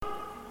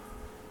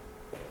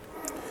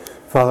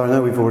Father, I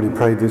know we've already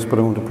prayed this, but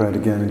I want to pray it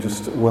again and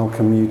just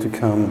welcome you to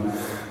come.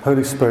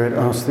 Holy Spirit,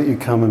 ask that you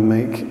come and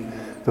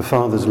make the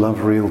Father's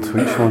love real to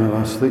each one of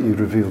us, that you'd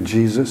reveal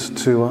Jesus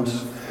to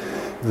us,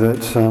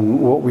 that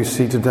what we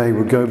see today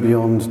would go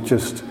beyond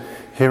just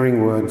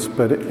hearing words,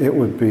 but it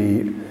would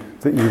be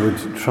that you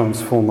would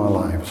transform our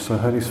lives. So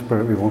Holy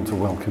Spirit, we want to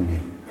welcome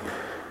you.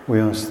 We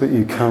ask that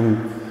you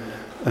come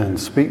and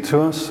speak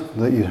to us,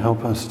 that you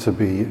help us to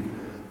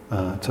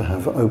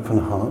have open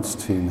hearts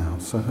to you now.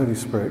 So Holy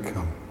Spirit,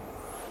 come.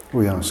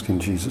 We ask in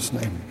Jesus'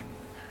 name.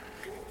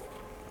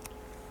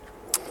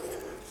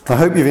 I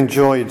hope you've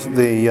enjoyed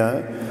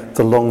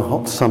the long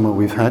hot summer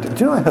we've had.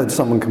 Do you know, I heard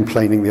someone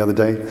complaining the other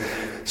day,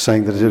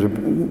 saying that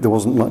there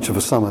wasn't much of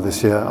a summer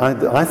this year.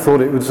 I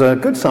thought it was a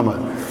good summer.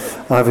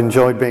 I've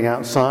enjoyed being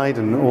outside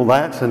and all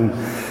that, and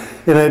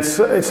you know, it's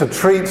a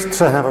treat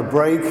to have a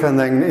break, and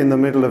then in the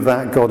middle of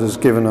that, God has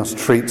given us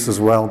treats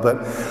as well.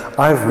 But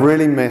I've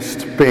really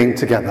missed being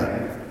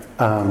together.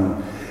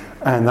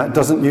 And that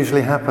doesn't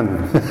usually happen.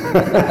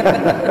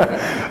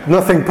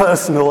 Nothing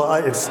personal,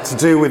 it's to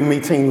do with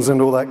meetings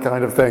and all that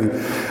kind of thing.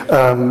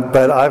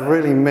 But I've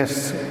really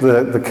missed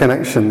the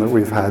connection that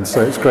we've had,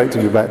 so it's great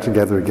to be back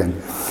together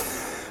again.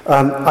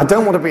 I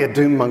don't want to be a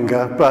doom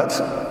monger, but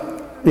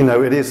you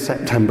know, it is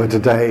September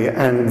today,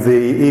 and the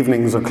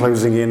evenings are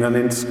closing in, and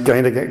it's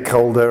going to get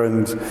colder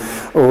and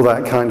all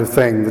that kind of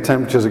thing. The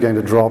temperatures are going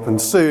to drop,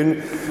 and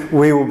soon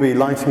we will be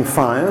lighting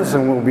fires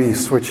and we'll be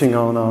switching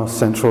on our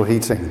central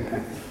heating.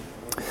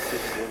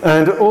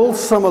 And all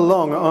summer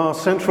long, our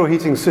central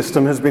heating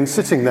system has been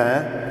sitting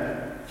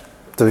there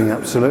doing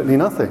absolutely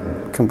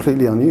nothing,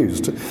 completely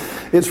unused.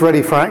 It's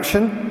ready for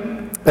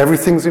action,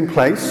 everything's in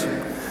place,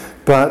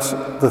 but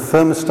the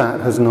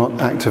thermostat has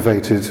not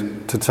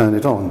activated to turn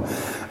it on.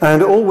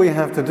 And all we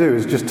have to do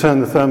is just turn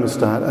the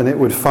thermostat and it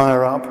would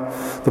fire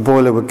up, the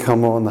boiler would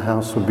come on, the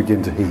house would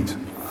begin to heat.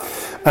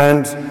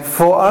 And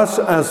for us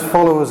as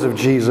followers of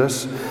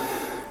Jesus,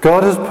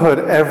 God has put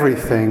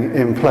everything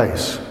in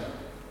place.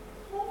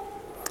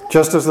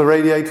 Just as the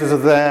radiators are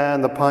there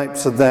and the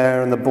pipes are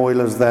there and the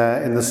boiler's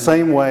there, in the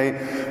same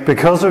way,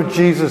 because of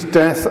Jesus'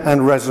 death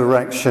and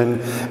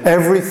resurrection,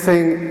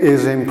 everything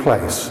is in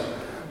place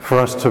for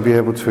us to be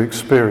able to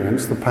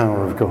experience the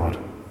power of God.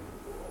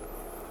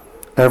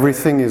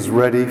 Everything is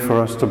ready for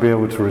us to be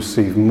able to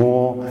receive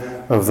more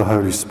of the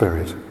Holy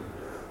Spirit,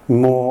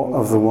 more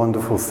of the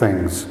wonderful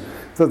things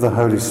that the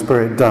Holy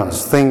Spirit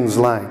does. Things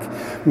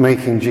like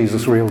making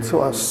Jesus real to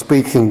us,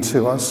 speaking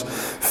to us,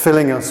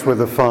 filling us with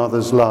the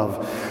Father's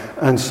love,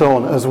 and so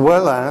on, as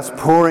well as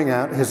pouring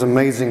out his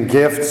amazing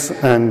gifts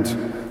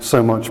and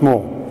so much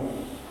more.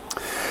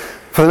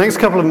 For the next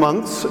couple of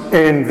months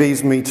in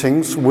these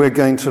meetings, we're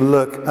going to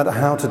look at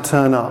how to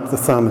turn up the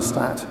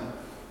thermostat,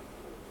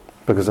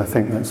 because I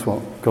think that's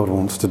what God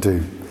wants to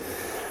do.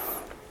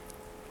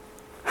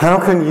 How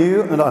can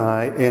you and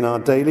I, in our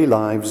daily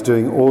lives,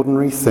 doing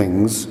ordinary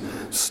things,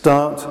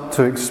 start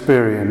to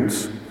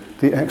experience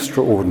the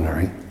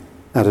extraordinary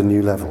at a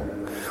new level?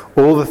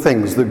 All the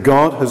things that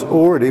God has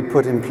already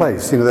put in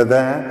place. You know, they're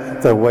there,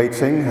 they're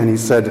waiting, and he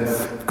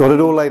said, got it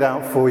all laid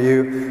out for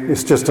you.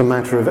 It's just a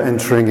matter of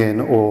entering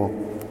in or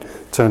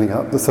turning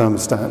up the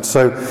thermostat.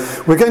 So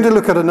we're going to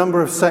look at a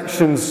number of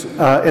sections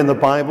in the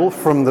Bible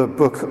from the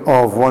book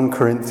of 1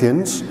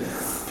 Corinthians.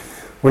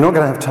 We're not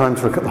going to have time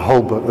to look at the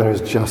whole book. There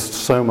is just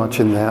so much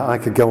in there. I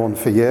could go on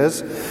for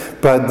years.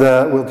 But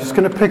we're just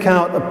going to pick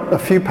out a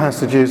few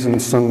passages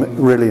and some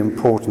really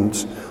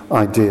important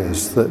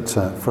ideas that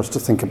for us to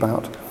think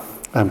about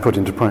and put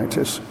into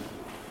practice.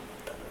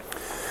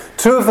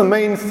 Two of the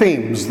main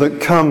themes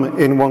that come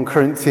in 1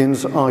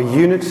 Corinthians are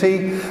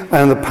unity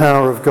and the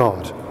power of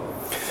God.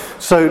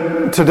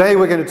 So today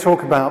we're going to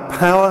talk about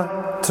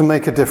power to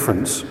make a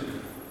difference.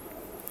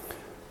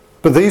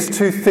 But these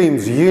two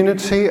themes,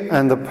 unity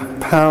and the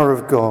power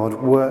of God,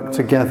 work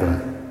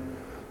together.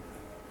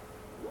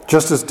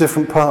 Just as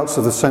different parts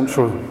of the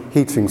central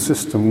heating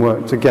system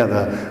work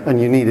together, and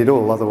you need it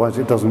all, otherwise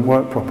it doesn't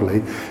work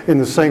properly. In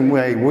the same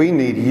way, we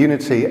need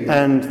unity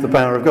and the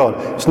power of God.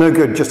 It's no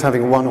good just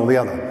having one or the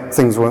other.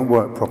 Things won't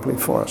work properly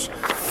for us.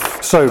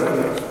 So,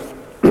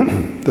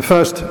 the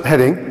first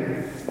heading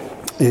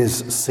is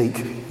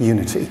seek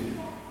unity.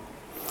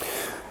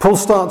 Paul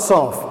starts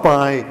off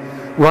by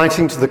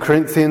writing to the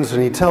Corinthians,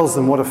 and he tells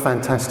them what a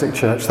fantastic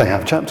church they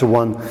have. Chapter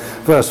 1,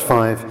 verse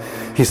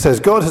 5, he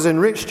says, God has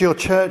enriched your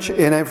church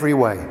in every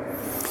way.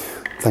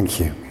 Thank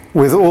you.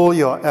 With all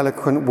your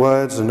eloquent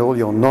words and all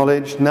your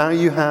knowledge, now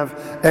you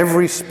have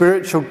every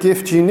spiritual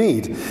gift you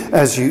need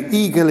as you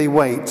eagerly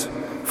wait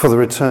for the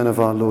return of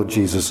our Lord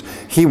Jesus.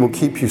 He will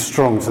keep you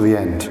strong to the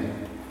end.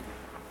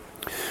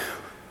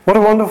 What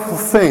a wonderful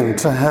thing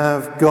to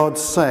have God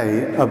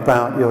say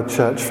about your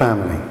church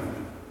family.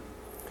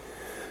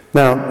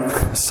 Now,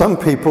 some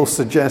people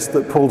suggest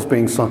that Paul's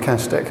being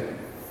sarcastic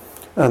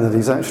and that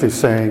he's actually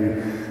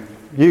saying,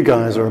 you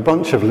guys are a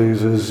bunch of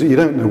losers, you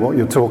don't know what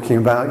you're talking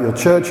about, your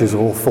church is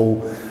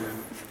awful.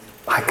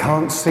 I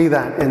can't see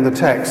that in the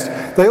text.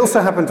 They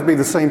also happen to be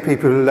the same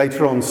people who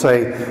later on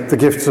say the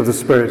gifts of the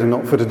Spirit are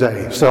not for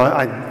today. So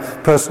I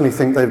personally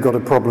think they've got a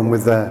problem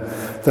with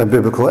their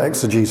biblical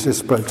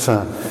exegesis, but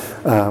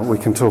we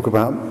can talk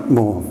about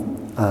more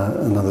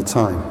another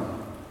time.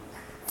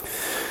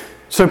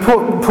 So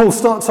Paul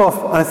starts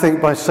off, I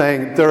think, by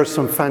saying there are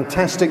some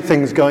fantastic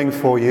things going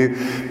for you,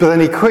 but then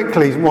he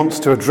quickly wants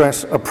to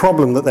address a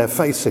problem that they're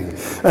facing,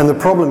 and the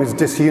problem is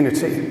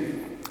disunity.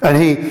 And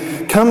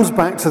he comes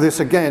back to this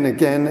again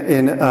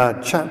in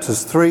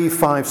chapters 3,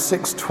 5,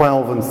 6,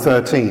 12 and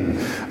 13,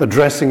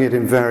 addressing it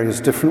in various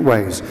different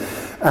ways.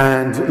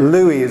 And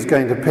Louis is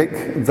going to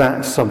pick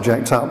that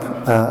subject up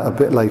a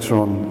bit later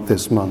on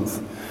this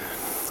month.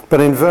 But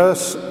in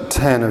verse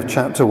 10 of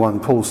chapter 1,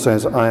 Paul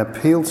says, I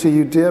appeal to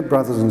you, dear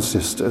brothers and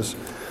sisters,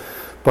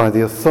 by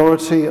the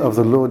authority of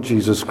the Lord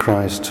Jesus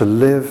Christ, to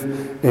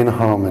live in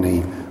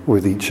harmony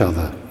with each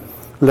other.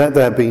 Let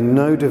there be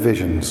no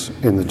divisions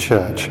in the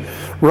church.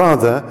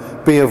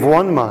 Rather, be of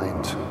one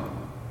mind,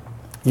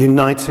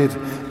 united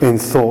in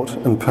thought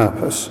and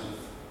purpose.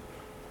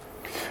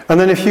 And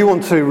then if you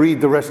want to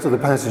read the rest of the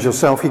passage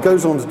yourself, he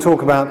goes on to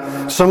talk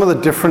about some of the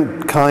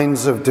different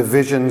kinds of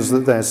divisions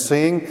that they're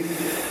seeing.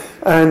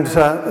 And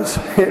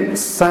it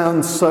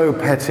sounds so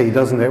petty,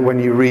 doesn't it,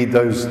 when you read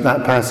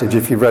that passage,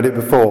 if you've read it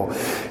before.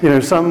 You know,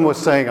 some were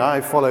saying,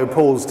 I follow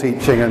Paul's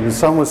teaching, and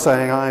some were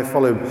saying, I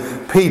follow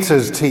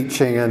Peter's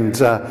teaching,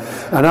 and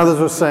others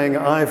were saying,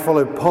 I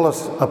follow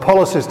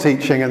Apollos'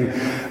 teaching, and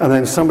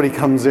then somebody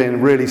comes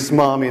in really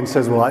smarmy and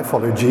says, well, I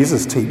follow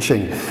Jesus'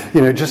 teaching, you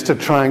know, just to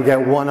try and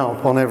get one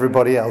up on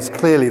everybody else.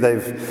 Clearly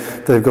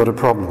they've got a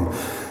problem.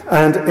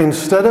 And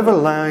instead of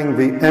allowing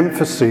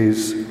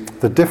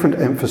the different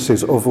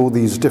emphases of all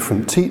these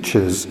different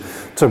teachers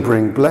to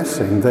bring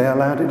blessing, they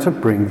allowed it to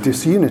bring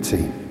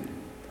disunity.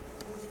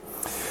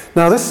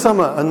 Now this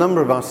summer, a number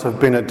of us have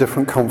been at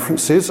different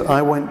conferences.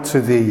 I went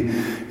to the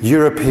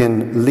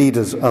European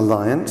Leaders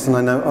Alliance, and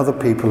I know other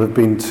people have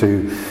been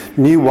to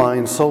New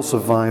Wine, Soul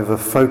Survivor,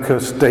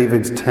 Focus,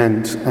 David's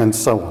Tent, and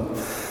so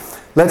on.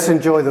 Let's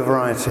enjoy the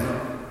variety.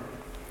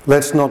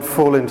 Let's not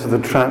fall into the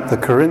trap the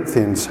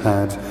Corinthians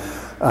had,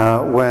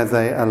 where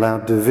they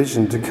allowed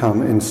division to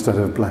come instead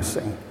of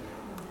blessing.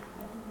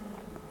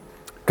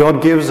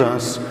 God gives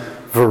us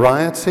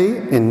variety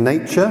in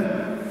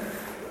nature.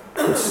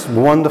 It's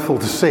wonderful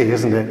to see,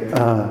 isn't it?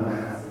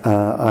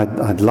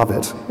 I'd love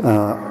it.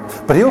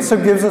 But he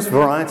also gives us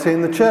variety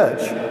in the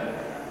church.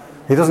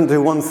 He doesn't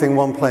do one thing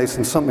one place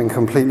and something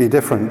completely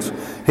different.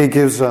 He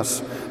gives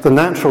us the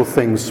natural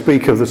things,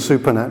 speak of the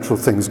supernatural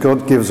things.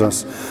 God gives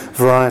us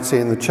variety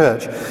in the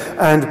church.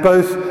 And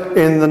both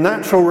in the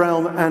natural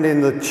realm and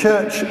in the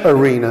church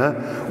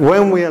arena,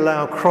 when we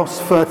allow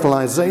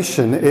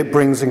cross-fertilization, it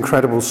brings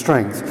incredible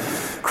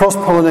strength.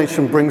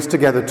 Cross-pollination brings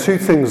together two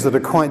things that are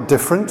quite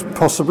different,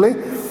 possibly,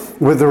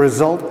 with the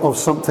result of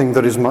something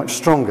that is much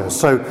stronger.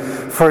 So,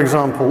 for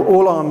example,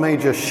 all our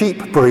major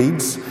sheep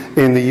breeds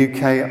in the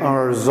UK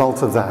are a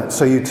result of that.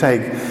 So you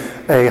take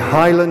a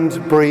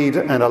Highland breed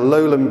and a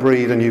Lowland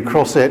breed and you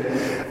cross it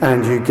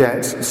and you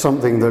get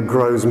something that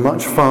grows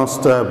much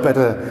faster,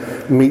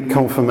 better meat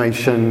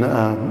conformation,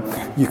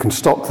 you can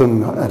stock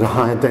them at a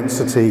higher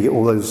density,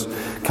 all those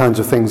kinds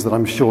of things that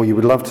I'm sure you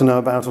would love to know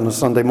about on a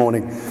Sunday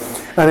morning.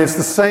 And it's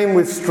the same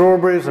with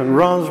strawberries and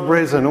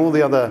raspberries and all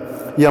the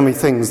other yummy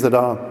things that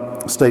are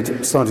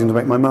starting to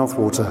make my mouth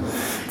water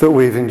that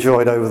we've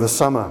enjoyed over the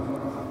summer.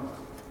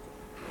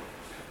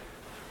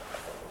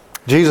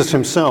 Jesus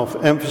himself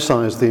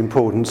emphasized the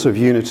importance of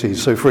unity.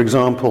 So, for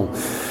example,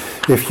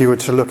 if you were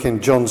to look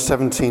in John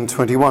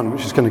 17:21,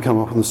 which is going to come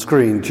up on the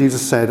screen,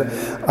 Jesus said,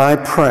 I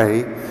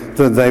pray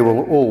that they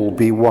will all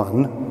be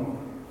one,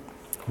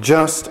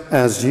 just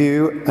as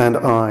you and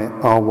I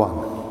are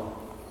one,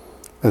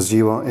 as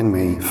you are in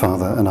me,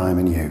 Father, and I am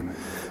in you.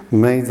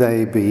 May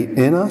they be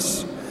in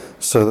us,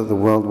 so that the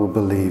world will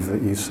believe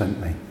that you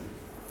sent me.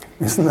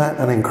 Isn't that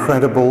an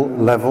incredible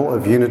level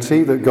of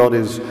unity that God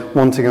is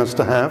wanting us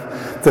to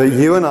have? That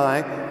you and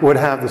I would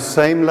have the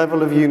same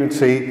level of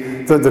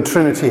unity that the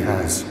Trinity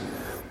has.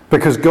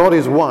 Because God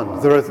is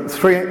one. There are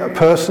three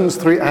persons,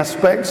 three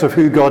aspects of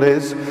who God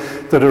is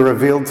that are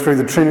revealed through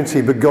the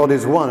Trinity, but God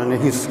is one.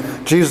 And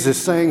Jesus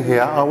is saying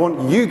here, I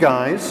want you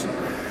guys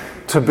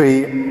to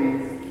be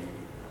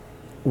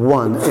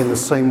one in the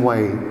same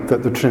way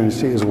that the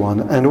Trinity is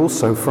one, and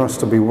also for us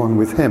to be one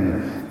with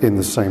him in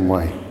the same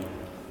way.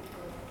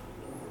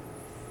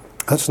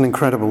 That's an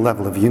incredible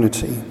level of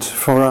unity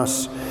for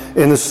us,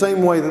 in the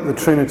same way that the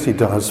Trinity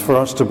does, for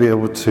us to be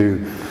able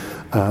to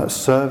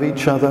serve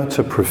each other,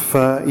 to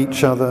prefer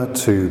each other,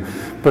 to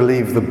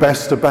believe the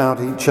best about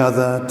each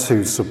other,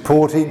 to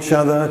support each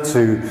other,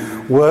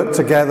 to work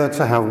together,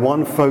 to have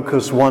one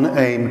focus, one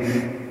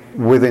aim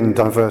within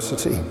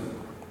diversity.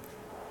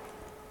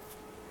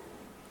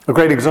 A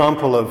great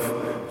example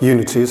of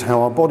unity is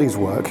how our bodies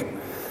work.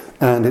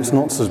 And it's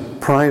not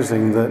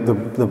surprising that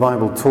the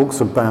Bible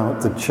talks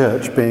about the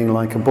church being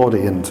like a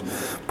body, and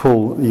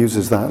Paul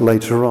uses that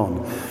later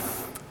on.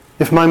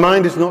 If my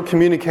mind is not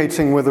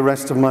communicating with the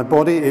rest of my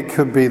body, it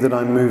could be that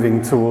I'm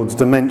moving towards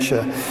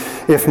dementia.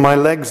 If my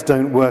legs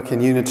don't work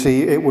in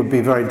unity, it would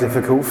be very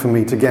difficult for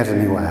me to get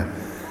anywhere.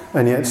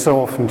 And yet so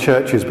often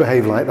churches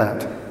behave like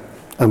that.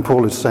 And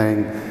Paul is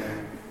saying,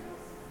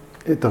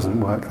 it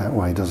doesn't work that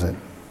way, does it?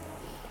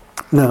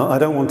 Now, I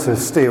don't want to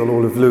steal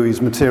all of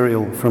Louis'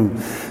 material from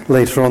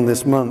later on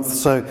this month.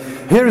 So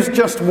here is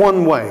just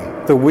one way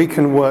that we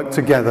can work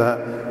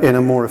together in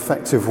a more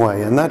effective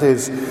way, and that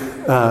is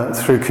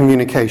through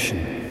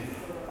communication.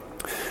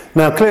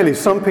 Now, clearly,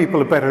 some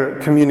people are better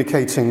at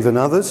communicating than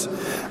others,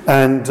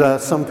 and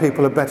some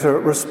people are better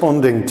at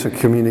responding to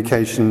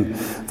communication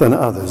than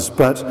others.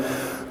 But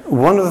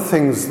one of the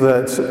things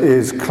that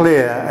is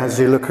clear as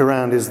you look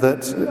around is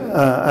that,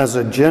 as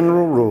a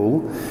general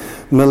rule,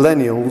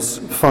 millennials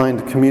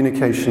find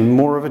communication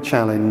more of a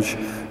challenge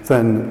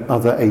than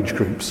other age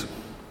groups.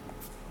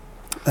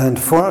 And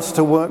for us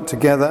to work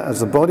together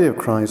as the body of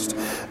Christ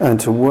and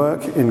to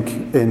work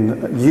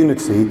in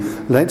unity,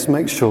 let's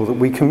make sure that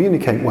we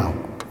communicate well.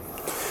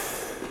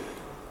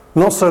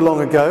 Not so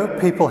long ago,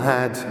 people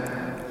had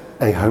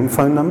a home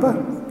phone number,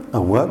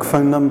 a work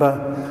phone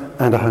number,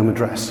 and a home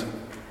address.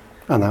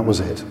 And that was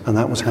it. And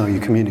that was how you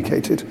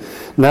communicated.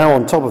 Now,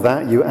 on top of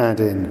that, you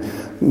add in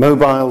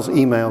mobiles,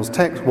 emails,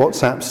 text,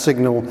 WhatsApp,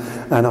 Signal,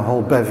 and a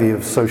whole bevy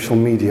of social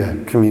media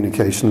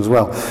communication as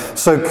well.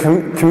 So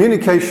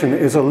communication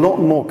is a lot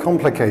more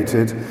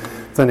complicated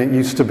than it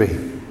used to be.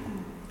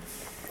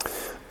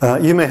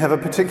 You may have a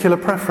particular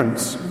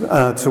preference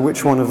to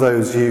which one of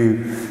those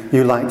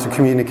you like to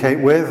communicate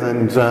with,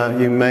 and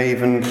you may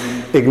even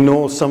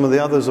ignore some of the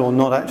others or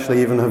not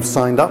actually even have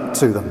signed up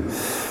to them.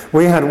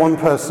 We had one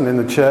person in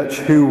the church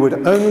who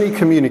would only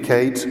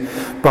communicate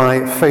by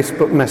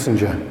Facebook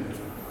Messenger.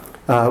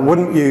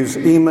 Wouldn't use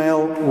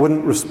email,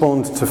 wouldn't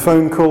respond to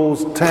phone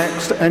calls,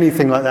 text,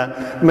 anything like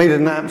that. Made it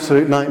an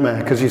absolute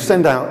nightmare, because you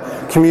send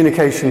out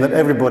communication that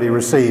everybody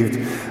received,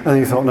 and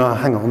you thought, no,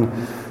 hang on,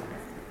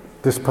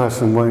 this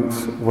person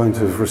won't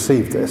have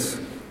received this.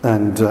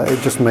 And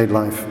it just made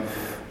life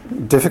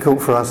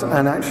difficult for us,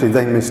 and actually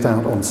they missed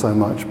out on so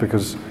much,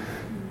 because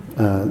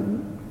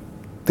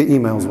the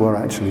emails were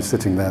actually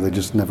sitting there, they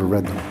just never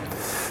read them.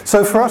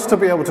 So for us to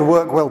be able to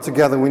work well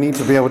together, we need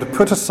to be able to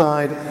put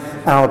aside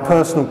our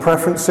personal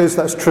preferences.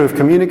 That's true of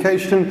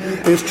communication,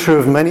 it's true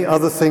of many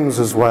other things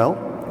as well.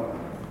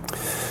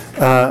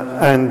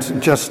 And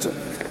just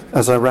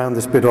as I round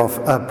this bit off,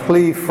 a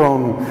plea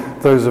from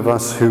those of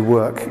us who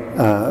work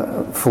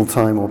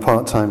full-time or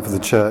part-time for the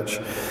church: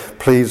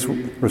 please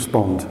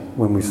respond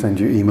when we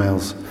send you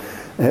emails.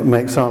 It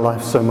makes our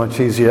life so much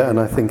easier, and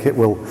I think it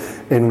will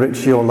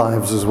enrich your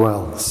lives as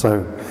well.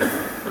 So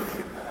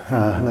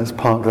let's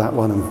park that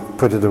one and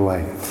put it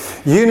away.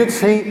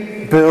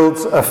 Unity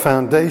builds a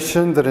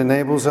foundation that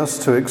enables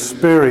us to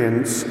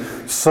experience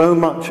so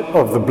much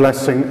of the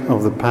blessing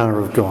of the power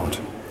of God.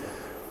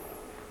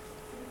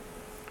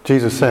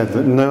 Jesus said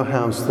that no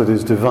house that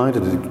is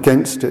divided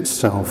against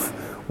itself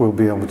will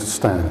be able to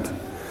stand.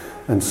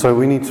 And so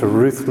we need to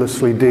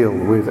ruthlessly deal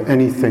with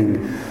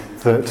anything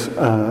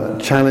that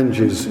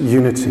challenges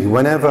unity.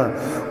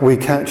 Whenever we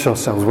catch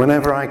ourselves,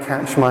 whenever I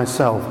catch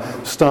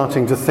myself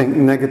starting to think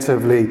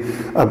negatively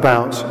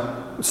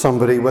about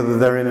somebody, whether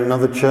they're in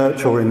another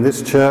church or in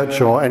this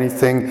church or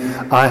anything,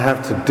 I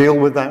have to deal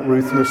with that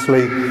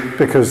ruthlessly,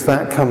 because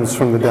that comes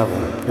from the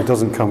devil. It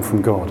doesn't come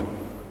from God.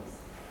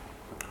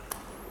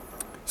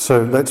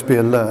 So let's be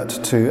alert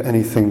to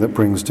anything that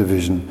brings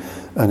division,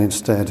 and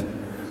instead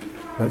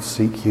let's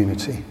seek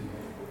unity.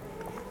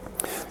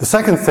 The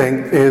second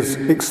thing is,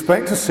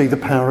 expect to see the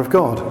power of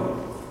God.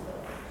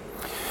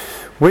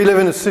 We live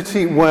in a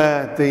city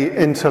where the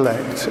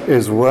intellect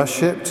is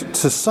worshipped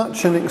to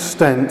such an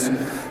extent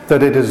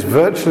that it has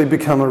virtually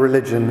become a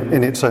religion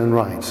in its own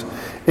right.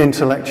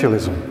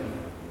 Intellectualism.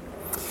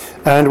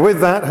 And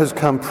with that has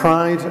come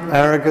pride,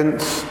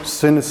 arrogance,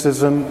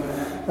 cynicism,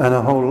 and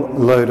a whole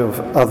load of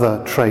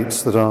other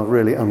traits that are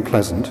really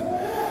unpleasant.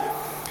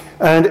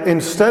 And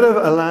instead of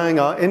allowing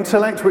our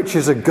intellect, which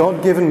is a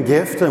God-given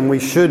gift, and we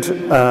should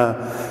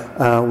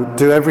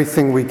do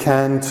everything we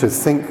can to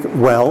think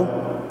well,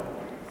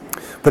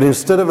 but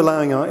instead of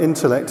allowing our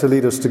intellect to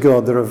lead us to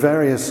God, there are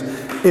various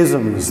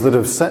isms that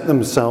have set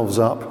themselves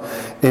up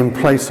in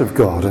place of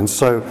God. And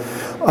so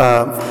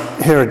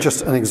here are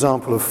just an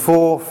example of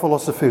 4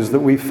 philosophies that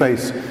we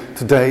face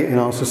today in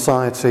our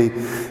society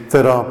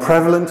that are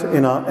prevalent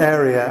in our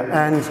area,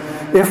 and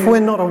if we're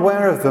not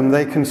aware of them,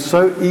 they can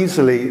so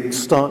easily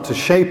start to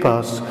shape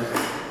us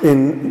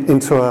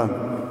into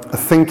a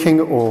thinking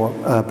or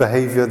a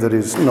behavior that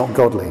is not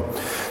godly.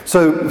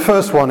 So the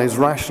first one is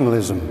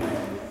rationalism,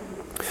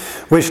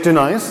 which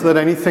denies that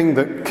anything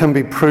that can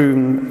be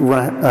proven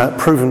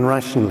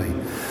rationally.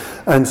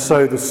 And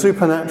so the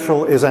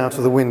supernatural is out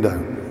of the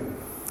window.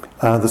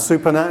 The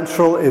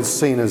supernatural is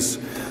seen as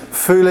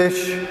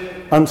foolish,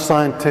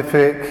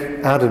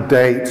 unscientific, out of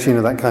date,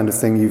 that kind of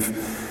thing.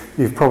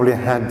 You've probably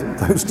had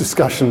those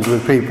discussions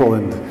with people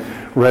and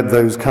read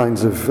those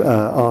kinds of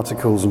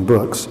articles and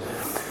books.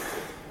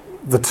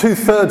 The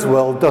 2/3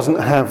 world doesn't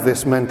have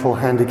this mental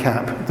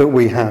handicap that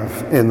we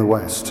have in the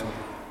West.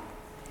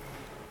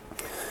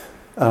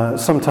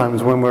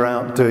 Sometimes when we're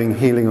out doing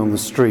healing on the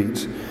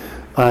street,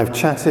 I've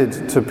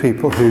chatted to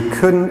people who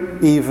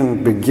couldn't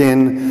even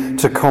begin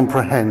to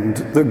comprehend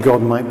that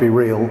God might be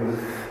real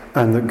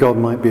and that God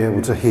might be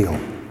able to heal.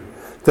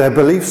 Their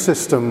belief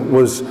system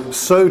was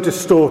so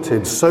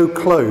distorted, so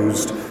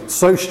closed,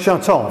 so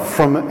shut off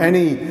from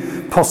any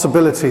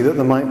possibility that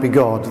there might be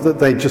God, that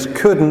they just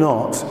could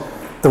not,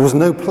 there was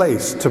no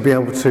place to be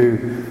able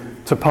to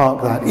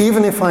park that.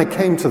 Even if I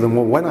came to them,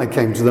 or when I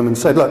came to them and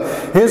said, look,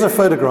 here's a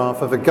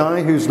photograph of a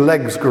guy whose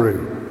legs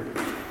grew.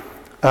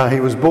 He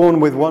was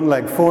born with one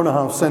leg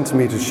 4.5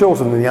 centimeters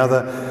shorter than the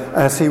other.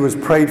 As he was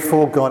prayed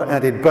for, God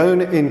added bone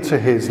into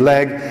his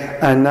leg,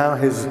 and now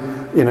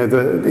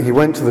he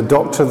went to the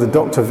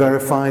doctor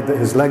verified that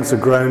his legs had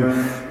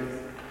grown.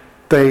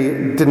 They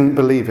didn't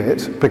believe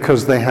it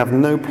because they have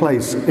no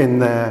place in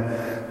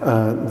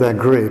their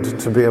grid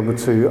to be able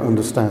to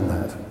understand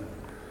that.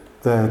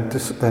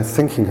 Their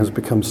thinking has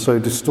become so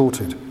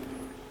distorted.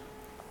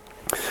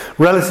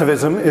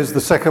 Relativism is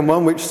the second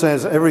one, which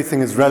says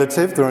everything is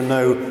relative. There are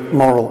no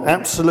moral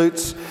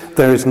absolutes.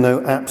 There is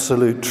no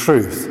absolute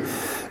truth.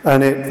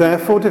 And it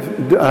therefore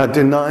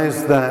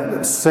denies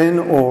that sin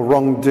or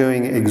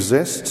wrongdoing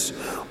exists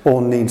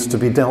or needs to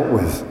be dealt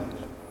with.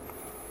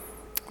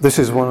 This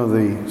is one of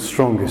the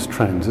strongest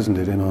trends, isn't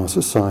it, in our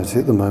society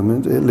at the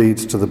moment. It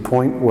leads to the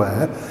point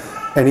where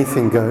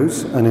anything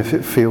goes, and if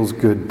it feels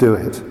good, do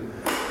it.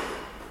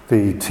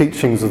 The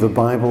teachings of the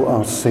Bible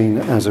are seen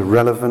as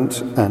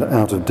irrelevant and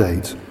out of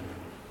date.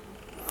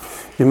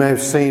 You may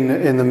have seen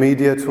in the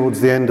media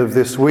towards the end of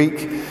this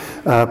week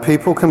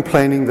people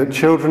complaining that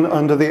children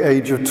under the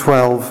age of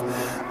 12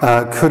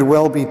 could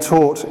well be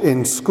taught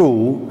in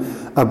school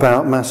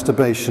about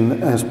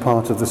masturbation as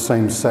part of the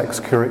same-sex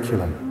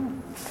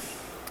curriculum.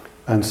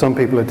 And some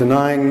people are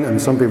denying,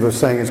 and some people are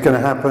saying it's going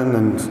to happen,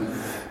 and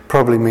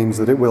probably means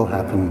that it will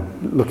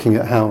happen, looking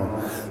at how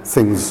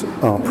things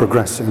are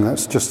progressing.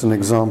 That's just an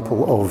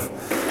example of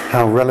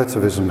how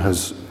relativism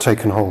has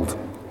taken hold.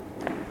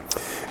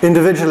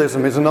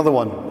 Individualism is another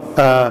one.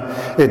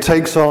 It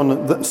takes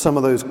on some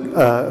of those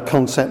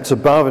concepts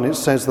above, and it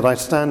says that I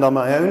stand on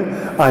my own,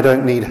 I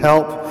don't need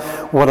help,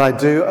 what I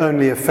do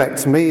only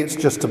affects me, it's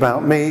just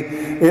about me.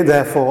 It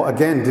therefore,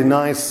 again,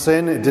 denies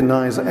sin, it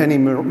denies any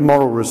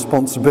moral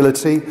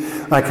responsibility.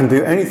 I can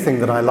do anything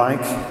that I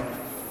like.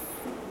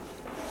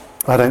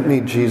 I don't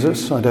need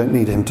Jesus, I don't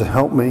need him to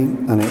help me,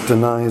 and it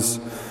denies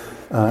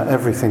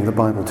everything the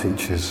Bible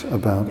teaches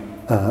about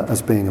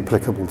as being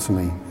applicable to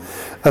me.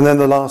 And then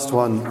the last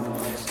one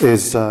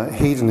is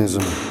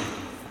hedonism.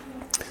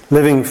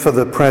 Living for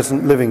the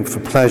present, living for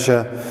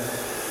pleasure.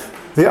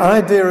 The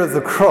idea of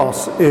the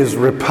cross is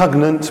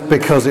repugnant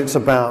because it's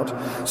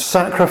about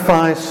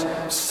sacrifice,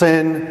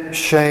 sin,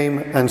 shame,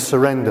 and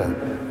surrender.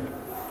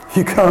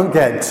 You can't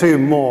get two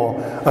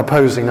more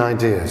opposing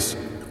ideas.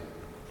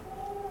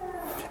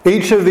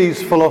 Each of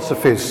these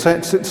philosophies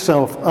sets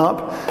itself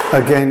up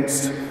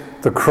against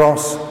the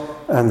cross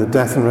and the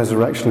death and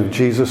resurrection of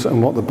Jesus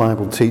and what the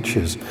Bible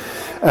teaches.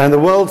 And the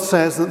world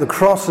says that the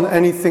cross and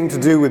anything to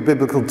do with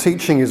biblical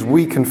teaching is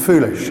weak and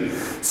foolish.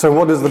 So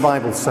what does the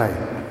Bible say?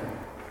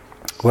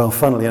 Well,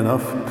 funnily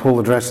enough, Paul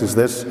addresses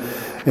this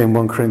in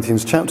 1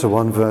 Corinthians chapter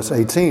 1, verse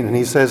 18. And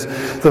he says,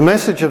 the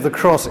message of the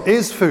cross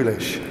is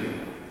foolish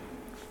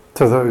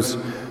to those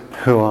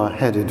who are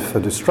headed for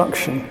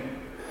destruction.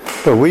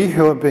 But we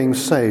who are being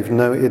saved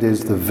know it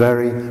is the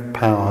very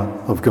power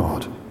of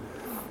God.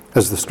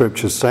 As the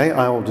scriptures say,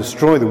 I will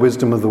destroy the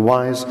wisdom of the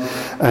wise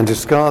and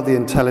discard the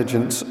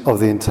intelligence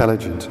of the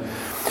intelligent.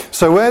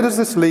 So where does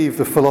this leave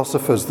the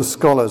philosophers, the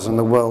scholars, and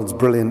the world's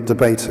brilliant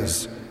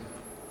debaters?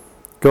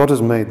 God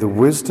has made the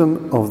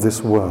wisdom of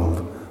this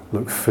world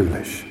look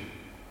foolish.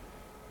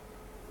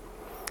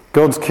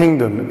 God's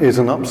kingdom is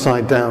an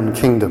upside-down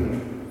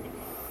kingdom.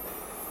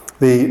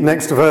 The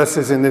next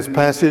verses in this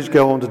passage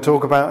go on to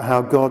talk about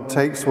how God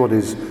takes what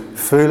is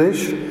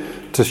foolish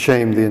to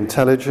shame the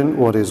intelligent,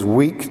 what is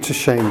weak to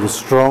shame the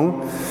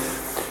strong,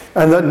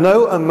 and that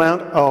no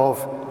amount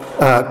of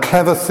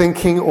clever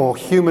thinking or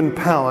human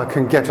power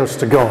can get us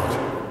to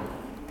God.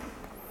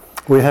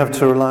 We have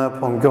to rely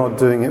upon God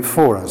doing it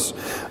for us.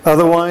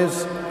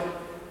 Otherwise,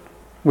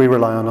 we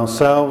rely on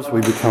ourselves,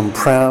 we become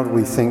proud,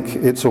 we think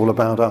it's all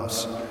about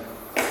us.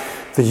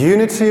 The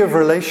unity of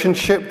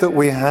relationship that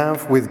we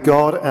have with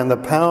God and the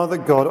power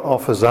that God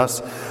offers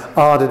us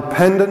are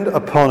dependent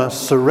upon us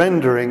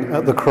surrendering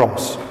at the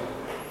cross.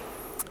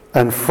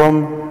 And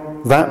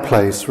from that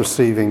place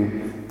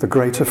receiving the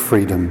greater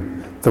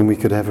freedom than we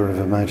could ever have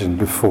imagined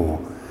before,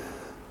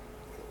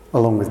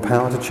 along with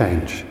power to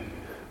change,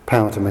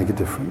 power to make a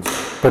difference.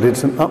 But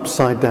it's an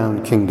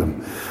upside-down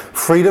kingdom.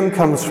 Freedom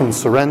comes from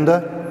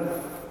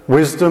surrender,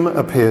 wisdom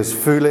appears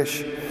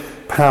foolish,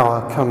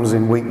 power comes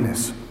in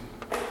weakness.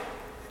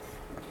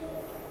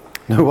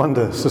 No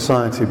wonder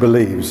society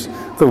believes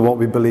that what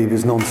we believe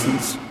is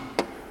nonsense.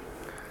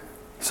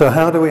 So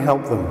how do we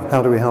help them?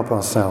 How do we help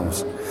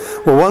ourselves?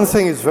 Well, one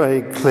thing is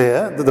very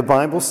clear, that the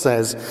Bible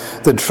says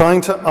that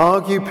trying to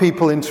argue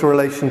people into a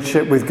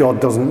relationship with God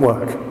doesn't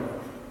work.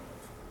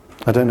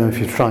 I don't know if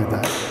you've tried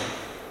that.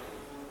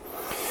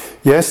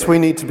 Yes, we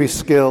need to be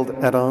skilled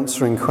at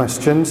answering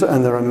questions,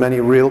 and there are many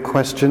real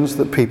questions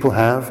that people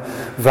have,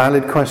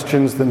 valid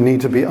questions that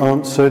need to be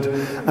answered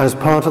as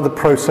part of the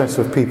process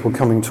of people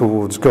coming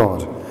towards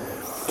God.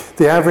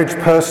 The average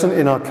person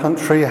in our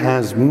country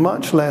has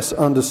much less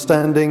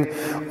understanding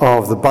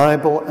of the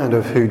Bible and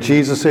of who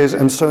Jesus is,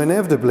 and so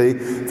inevitably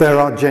there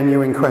are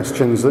genuine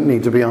questions that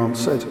need to be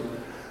answered.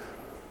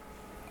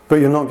 But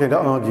you're not going to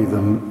argue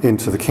them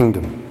into the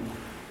kingdom.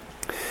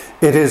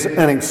 It is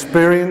an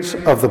experience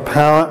of the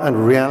power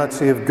and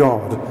reality of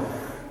God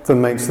that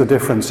makes the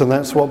difference, and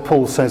that's what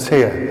Paul says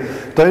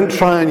here. Don't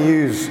try and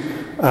use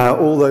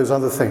all those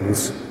other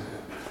things.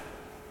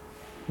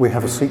 We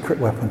have a secret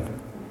weapon.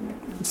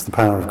 It's the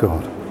power of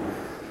God.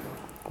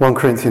 1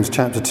 Corinthians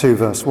chapter 2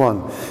 verse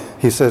 1,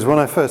 he says, "When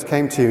I first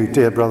came to you,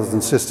 dear brothers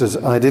and sisters,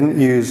 I didn't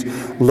use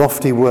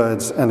lofty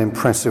words and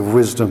impressive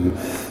wisdom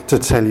to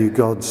tell you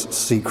God's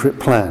secret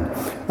plan."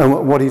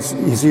 And what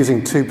he's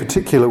using two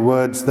particular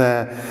words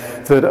there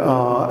that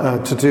are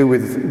to do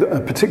with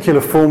a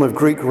particular form of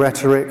Greek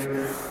rhetoric.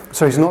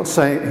 So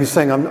he's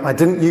saying I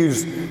didn't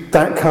use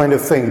that kind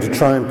of thing to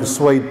try and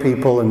persuade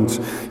people and,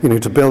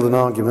 to build an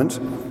argument.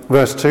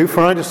 Verse 2,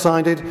 "For I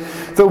decided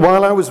that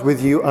while I was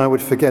with you, I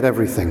would forget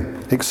everything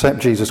except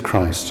Jesus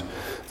Christ,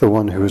 the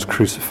one who was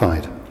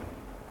crucified.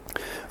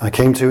 I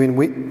came to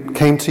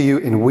you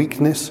in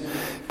weakness,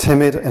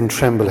 timid and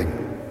trembling."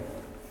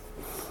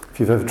 If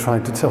you've ever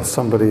tried to tell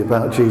somebody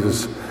about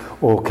Jesus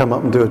or come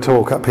up and do a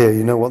talk up here,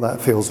 you know what that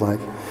feels like.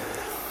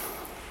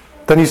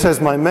 Then he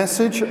says, "My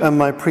message and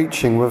my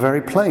preaching were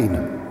very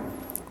plain.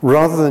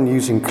 Rather than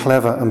using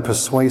clever and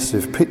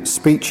persuasive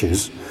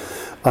speeches,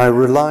 I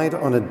relied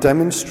on a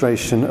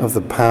demonstration of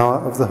the power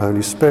of the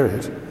Holy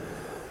Spirit.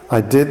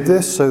 I did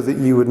this so that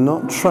you would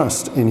not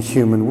trust in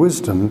human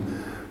wisdom,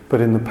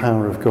 but in the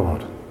power of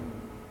God."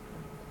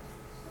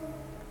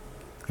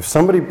 If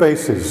somebody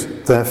bases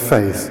their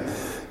faith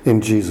in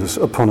Jesus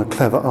upon a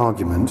clever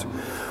argument,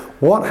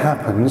 what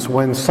happens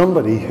when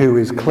somebody who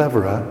is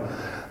cleverer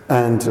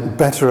and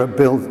better at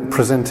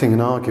presenting an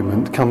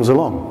argument comes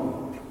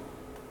along?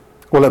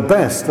 Well, at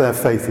best, their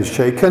faith is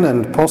shaken,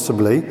 and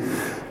possibly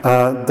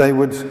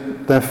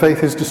their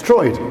faith is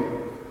destroyed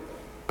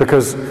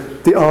because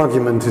the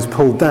argument is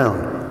pulled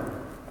down.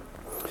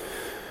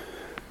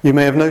 You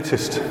may have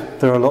noticed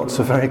there are lots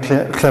of very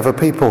clever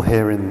people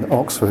here in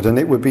Oxford, and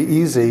it would be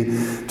easy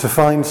to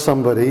find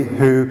somebody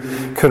who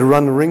could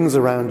run rings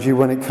around you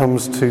when it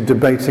comes to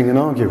debating and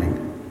arguing.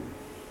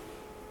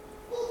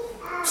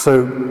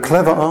 So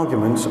clever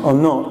arguments are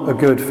not a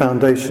good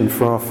foundation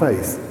for our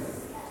faith.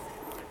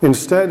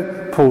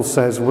 Instead, Paul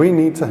says we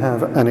need to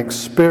have an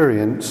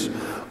experience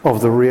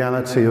of the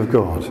reality of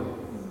God,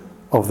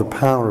 of the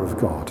power of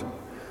God.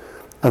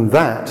 And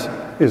that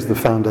is the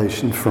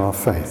foundation for our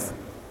faith.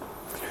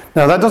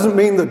 Now, that doesn't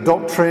mean that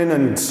doctrine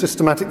and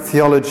systematic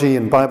theology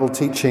and Bible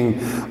teaching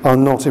are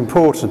not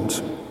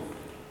important.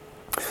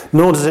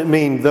 Nor does it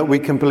mean that we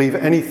can believe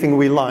anything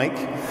we like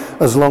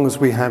as long as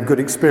we have good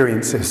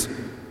experiences.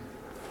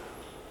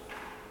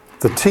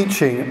 The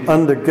teaching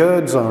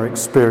undergirds our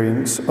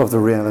experience of the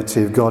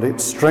reality of God.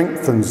 It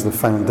strengthens the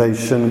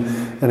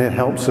foundation and it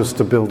helps us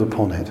to build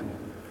upon it.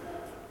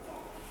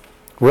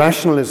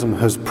 Rationalism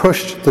has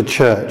pushed the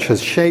church,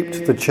 has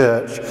shaped the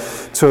church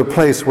to a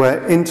place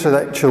where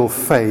intellectual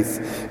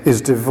faith is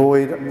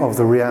devoid of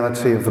the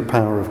reality of the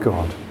power of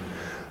God.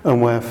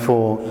 And where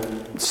for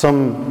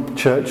some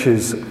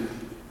churches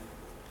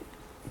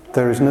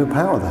there is no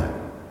power there.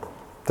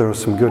 There are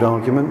some good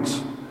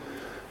arguments,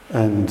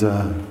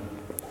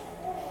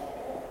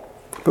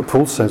 but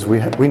Paul says we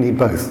need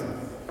both.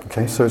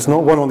 Okay, so it's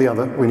not one or the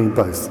other, we need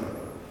both.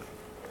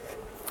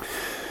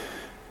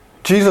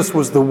 Jesus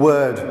was the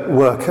word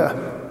worker.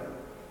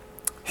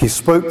 He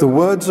spoke the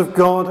words of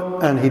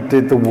God and he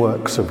did the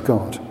works of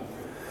God.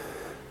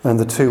 And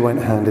the two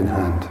went hand in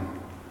hand.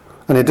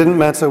 And it didn't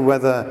matter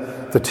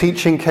whether the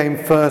teaching came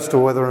first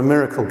or whether a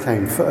miracle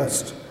came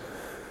first.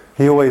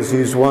 He always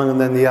used one and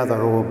then the other,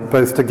 or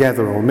both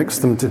together, or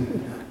mixed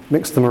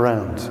them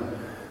around.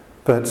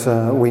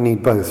 But we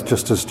need both,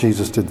 just as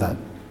Jesus did that.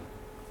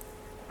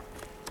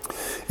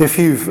 If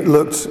you've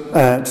looked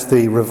at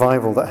the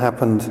revival that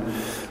happened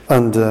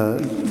under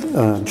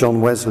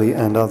John Wesley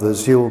and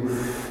others, you'll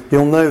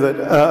know that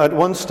at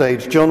one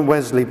stage John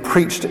Wesley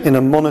preached in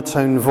a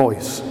monotone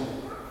voice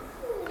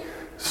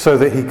so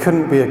that he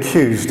couldn't be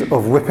accused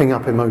of whipping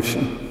up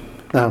emotion.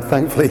 Now,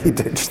 thankfully, he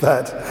ditched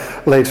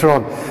that later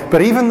on.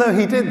 But even though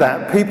he did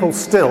that, people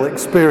still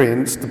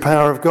experienced the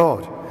power of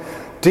God.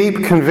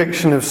 Deep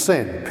conviction of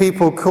sin,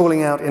 people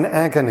calling out in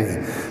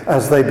agony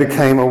as they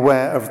became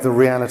aware of the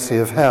reality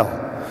of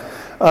hell.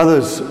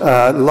 Others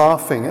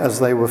laughing as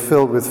they were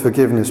filled with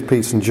forgiveness,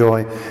 peace and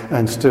joy,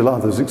 and still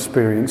others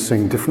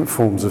experiencing different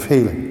forms of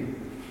healing.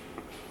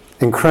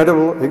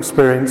 Incredible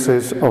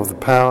experiences of the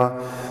power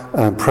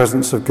and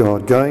presence of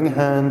God going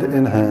hand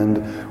in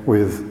hand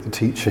with the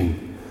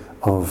teaching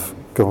of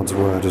God's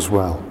word as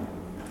well.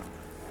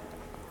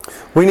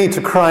 We need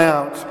to cry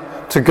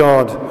out to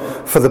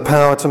God for the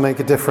power to make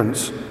a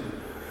difference.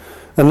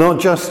 And not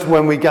just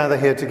when we gather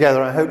here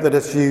together. I hope that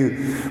as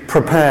you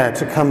prepare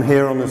to come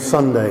here on a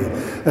Sunday,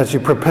 as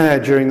you prepare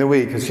during the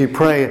week, as you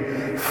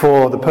pray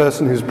for the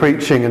person who's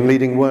preaching and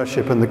leading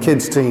worship and the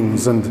kids'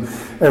 teams and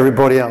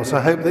everybody else, I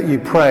hope that you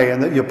pray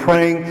and that you're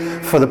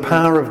praying for the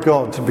power of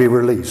God to be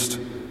released.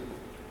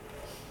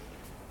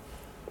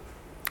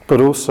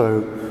 But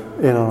also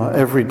in our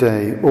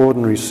everyday,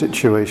 ordinary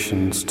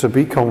situations, to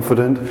be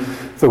confident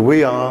that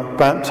we are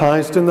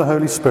baptized in the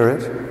Holy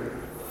Spirit,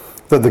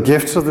 that the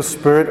gifts of the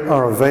Spirit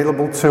are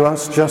available to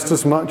us just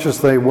as much as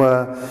they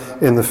were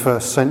in the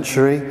first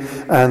century,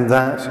 and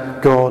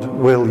that God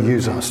will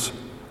use us.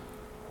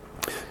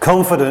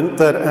 Confident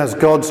that as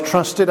God's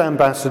trusted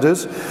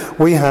ambassadors,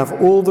 we have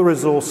all the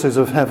resources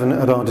of heaven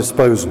at our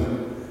disposal.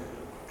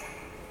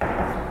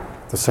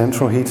 The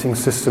central heating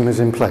system is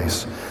in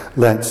place.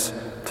 Let's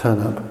turn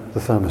up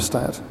the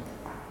thermostat.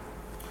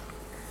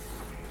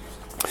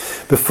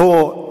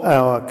 Before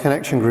our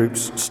connection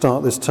groups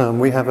start this term,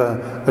 we have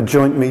a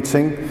joint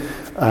meeting,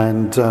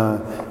 and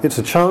it's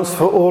a chance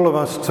for all of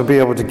us to be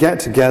able to get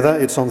together.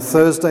 It's on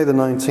Thursday the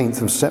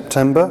 19th of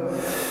September.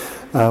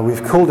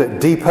 We've called it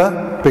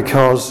Deeper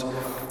because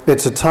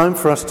it's a time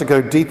for us to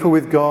go deeper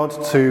with God,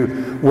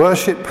 to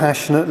worship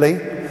passionately,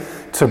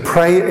 to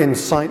pray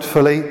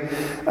insightfully,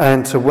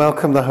 and to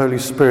welcome the Holy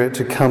Spirit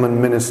to come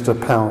and minister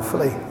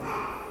powerfully.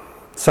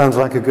 Sounds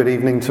like a good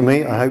evening to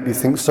me. I hope you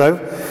think so.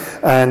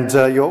 And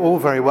you're all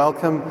very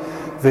welcome.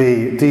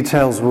 The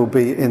details will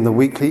be in the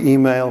weekly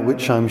email,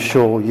 which I'm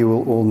sure you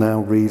will all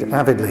now read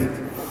avidly.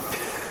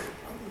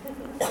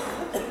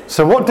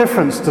 So what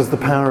difference does the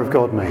power of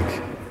God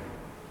make?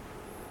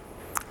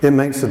 It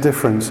makes a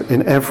difference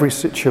in every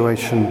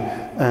situation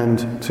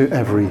and to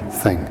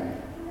everything.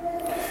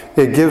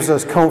 It gives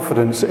us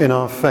confidence in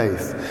our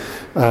faith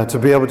to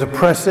be able to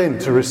press in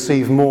to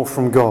receive more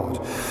from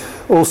God.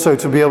 Also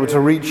to be able to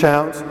reach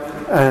out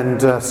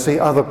and see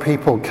other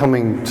people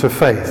coming to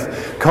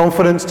faith.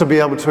 Confidence to be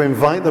able to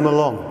invite them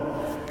along.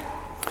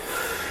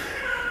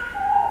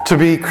 To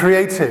be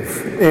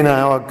creative in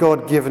our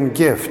God-given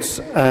gifts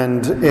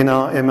and in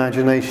our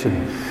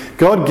imagination.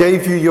 God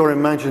gave you your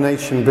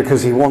imagination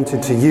because he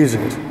wanted to use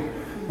it.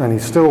 And he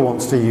still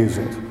wants to use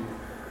it.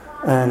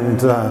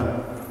 And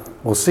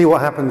we'll see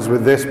what happens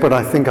with this, but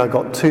I think I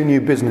got 2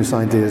 new business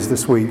ideas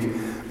this week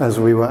as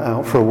we were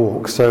out for a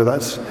walk. So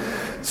that's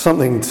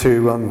something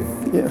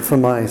to for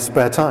my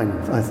spare time.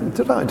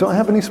 Do I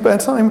have any spare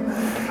time?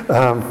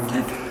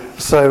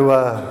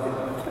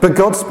 But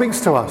God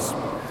speaks to us,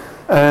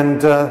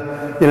 and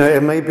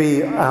it may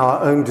be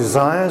our own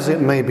desires,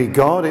 it may be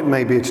God, it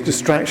may be a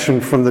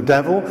distraction from the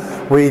devil.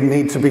 We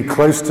need to be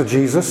close to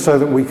Jesus so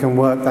that we can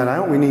work that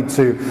out. We need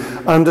to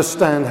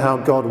understand how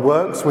God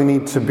works. We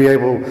need to be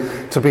able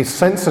to be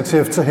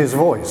sensitive to his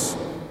voice.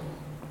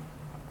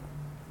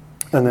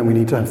 And then we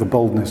need to have the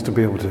boldness to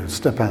be able to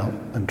step out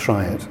and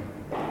try it.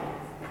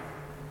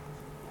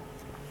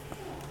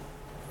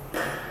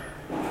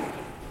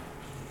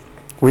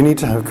 We need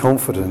to have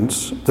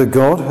confidence that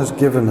God has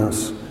given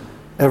us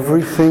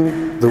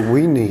everything that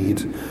we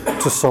need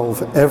to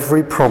solve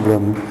every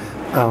problem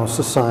our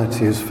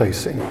society is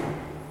facing.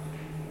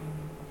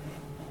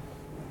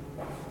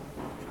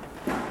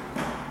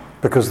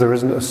 Because there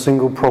isn't a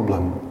single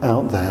problem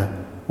out there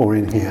or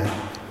in here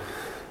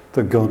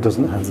that God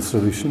doesn't have the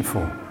solution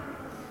for.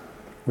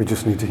 We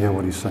just need to hear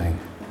what he's saying.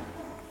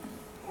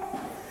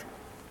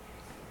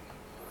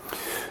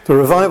 The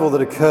revival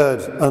that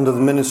occurred under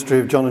the ministry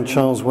of John and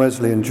Charles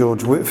Wesley and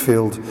George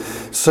Whitefield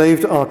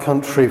saved our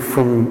country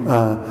from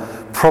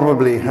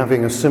probably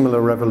having a similar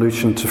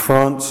revolution to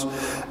France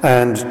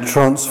and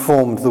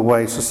transformed the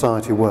way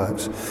society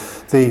works.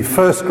 The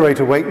First Great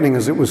Awakening,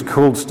 as it was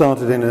called,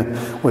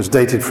 was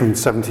dated from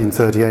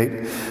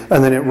 1738,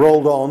 and then it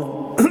rolled on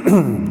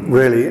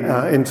really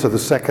into the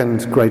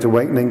Second Great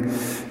Awakening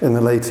in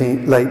the late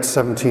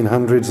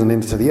 1700s and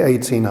into the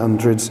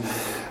 1800s.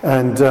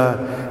 And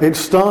it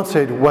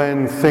started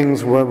when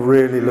things were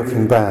really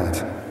looking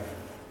bad.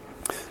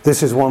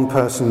 This is one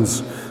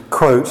person's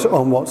quote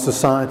on what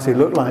society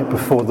looked like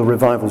before the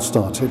revival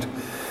started.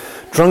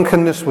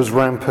 Drunkenness was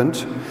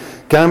rampant.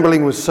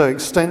 Gambling was so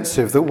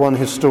extensive that one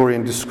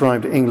historian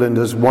described England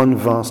as one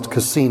vast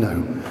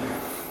casino.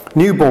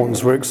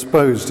 Newborns were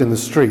exposed in the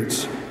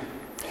streets.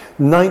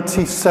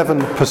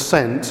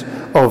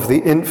 97% of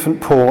the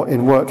infant poor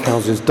in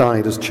workhouses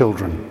died as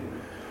children.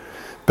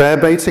 Bear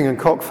baiting and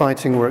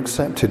cockfighting were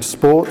accepted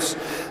sports,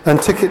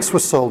 and tickets were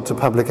sold to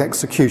public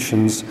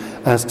executions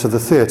as to the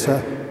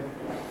theatre.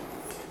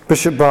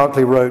 Bishop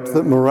Berkeley wrote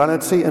that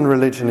morality and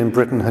religion in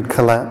Britain had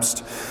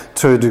collapsed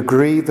to a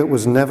degree that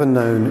was never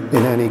known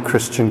in any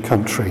Christian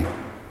country,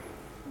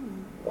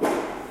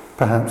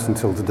 perhaps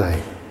until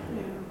today.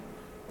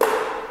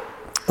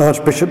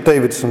 Archbishop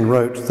Davidson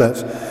wrote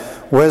that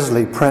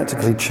Wesley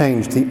practically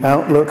changed the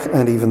outlook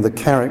and even the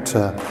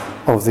character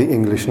of the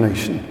English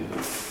nation.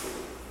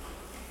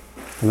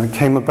 And that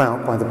came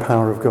about by the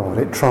power of God.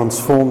 It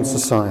transformed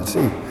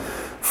society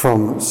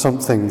from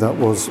something that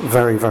was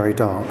very, very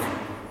dark.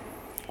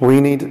 We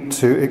need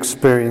to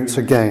experience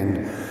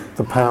again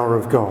the power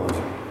of God,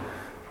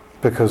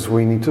 because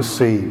we need to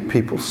see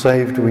people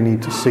saved, we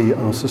need to see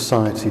our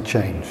society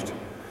changed.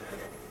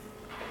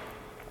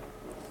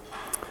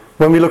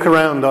 When we look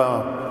around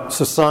our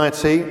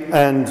society,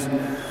 and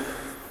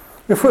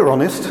if we're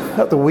honest,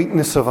 at the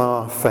weakness of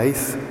our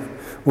faith,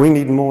 we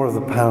need more of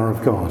the power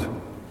of God.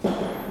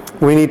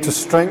 We need to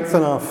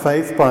strengthen our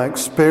faith by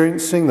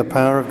experiencing the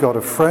power of God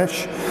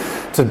afresh,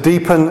 to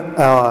deepen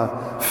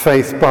our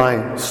faith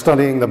by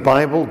studying the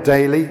Bible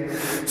daily,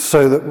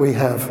 so that we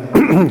have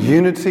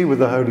unity with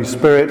the Holy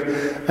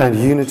Spirit and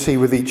unity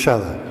with each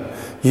other.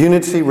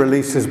 Unity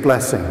releases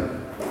blessing,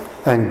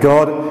 and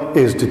God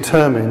is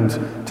determined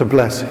to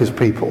bless his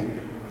people.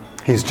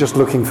 He's just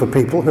looking for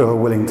people who are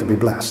willing to be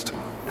blessed.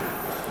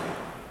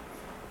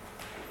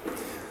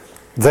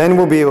 Then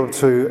we'll be able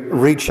to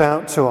reach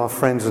out to our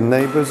friends and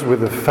neighbours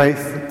with a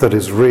faith that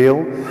is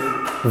real,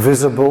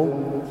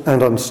 visible,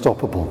 and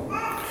unstoppable.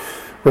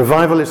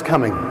 Revival is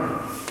coming.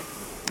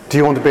 Do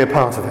you want to be a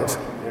part of it?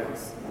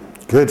 Yes.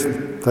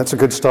 Good. That's a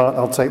good start.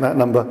 I'll take that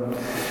number.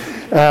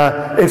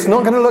 It's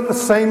not going to look the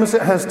same as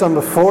it has done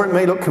before. It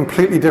may look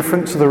completely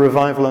different to the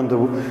revival under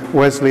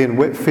Wesley in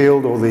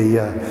Whitfield, or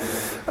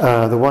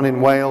the one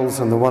in Wales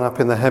and the one up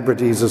in the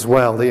Hebrides as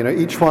well.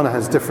 Each one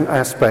has different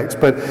aspects,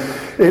 but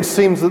it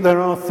seems that there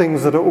are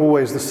things that are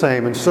always the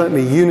same, and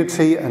certainly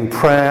unity and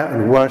prayer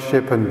and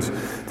worship and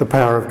the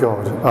power of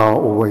God are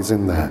always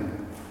in there.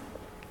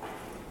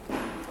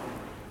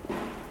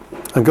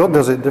 And God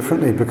does it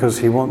differently because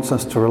he wants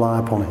us to rely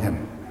upon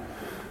him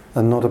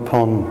and not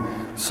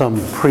upon some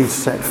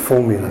preset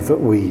formula that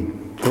we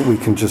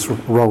can just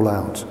roll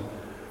out.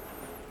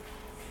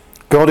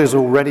 God is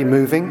already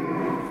moving.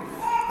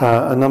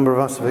 A number of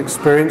us have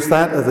experienced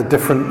that at the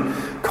different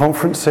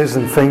conferences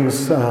and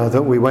things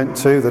that we went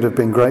to that have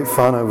been great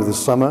fun over the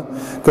summer.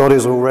 God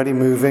is already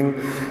moving,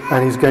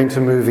 and he's going to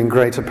move in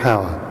greater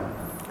power.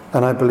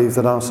 And I believe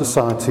that our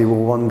society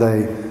will one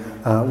day,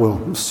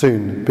 will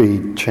soon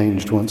be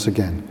changed once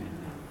again.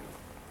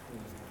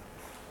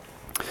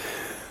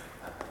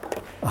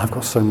 I've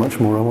got so much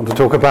more I want to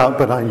talk about,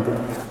 but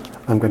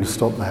I'm going to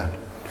stop there.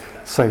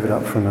 Save it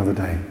up for another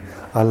day.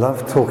 I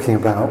love talking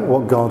about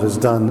what God has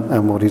done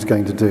and what he's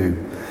going to do.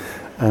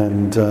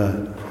 And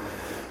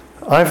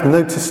I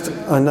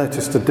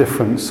noticed a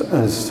difference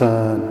as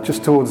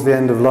just towards the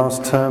end of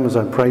last term, as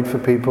I prayed for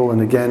people,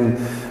 and again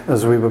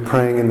as we were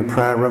praying in the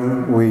prayer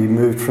room, we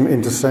moved from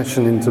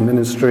intercession into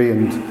ministry,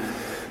 and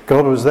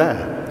God was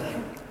there,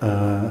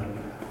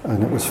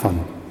 and it was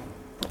fun.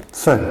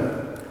 So,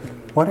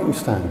 why don't you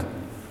stand?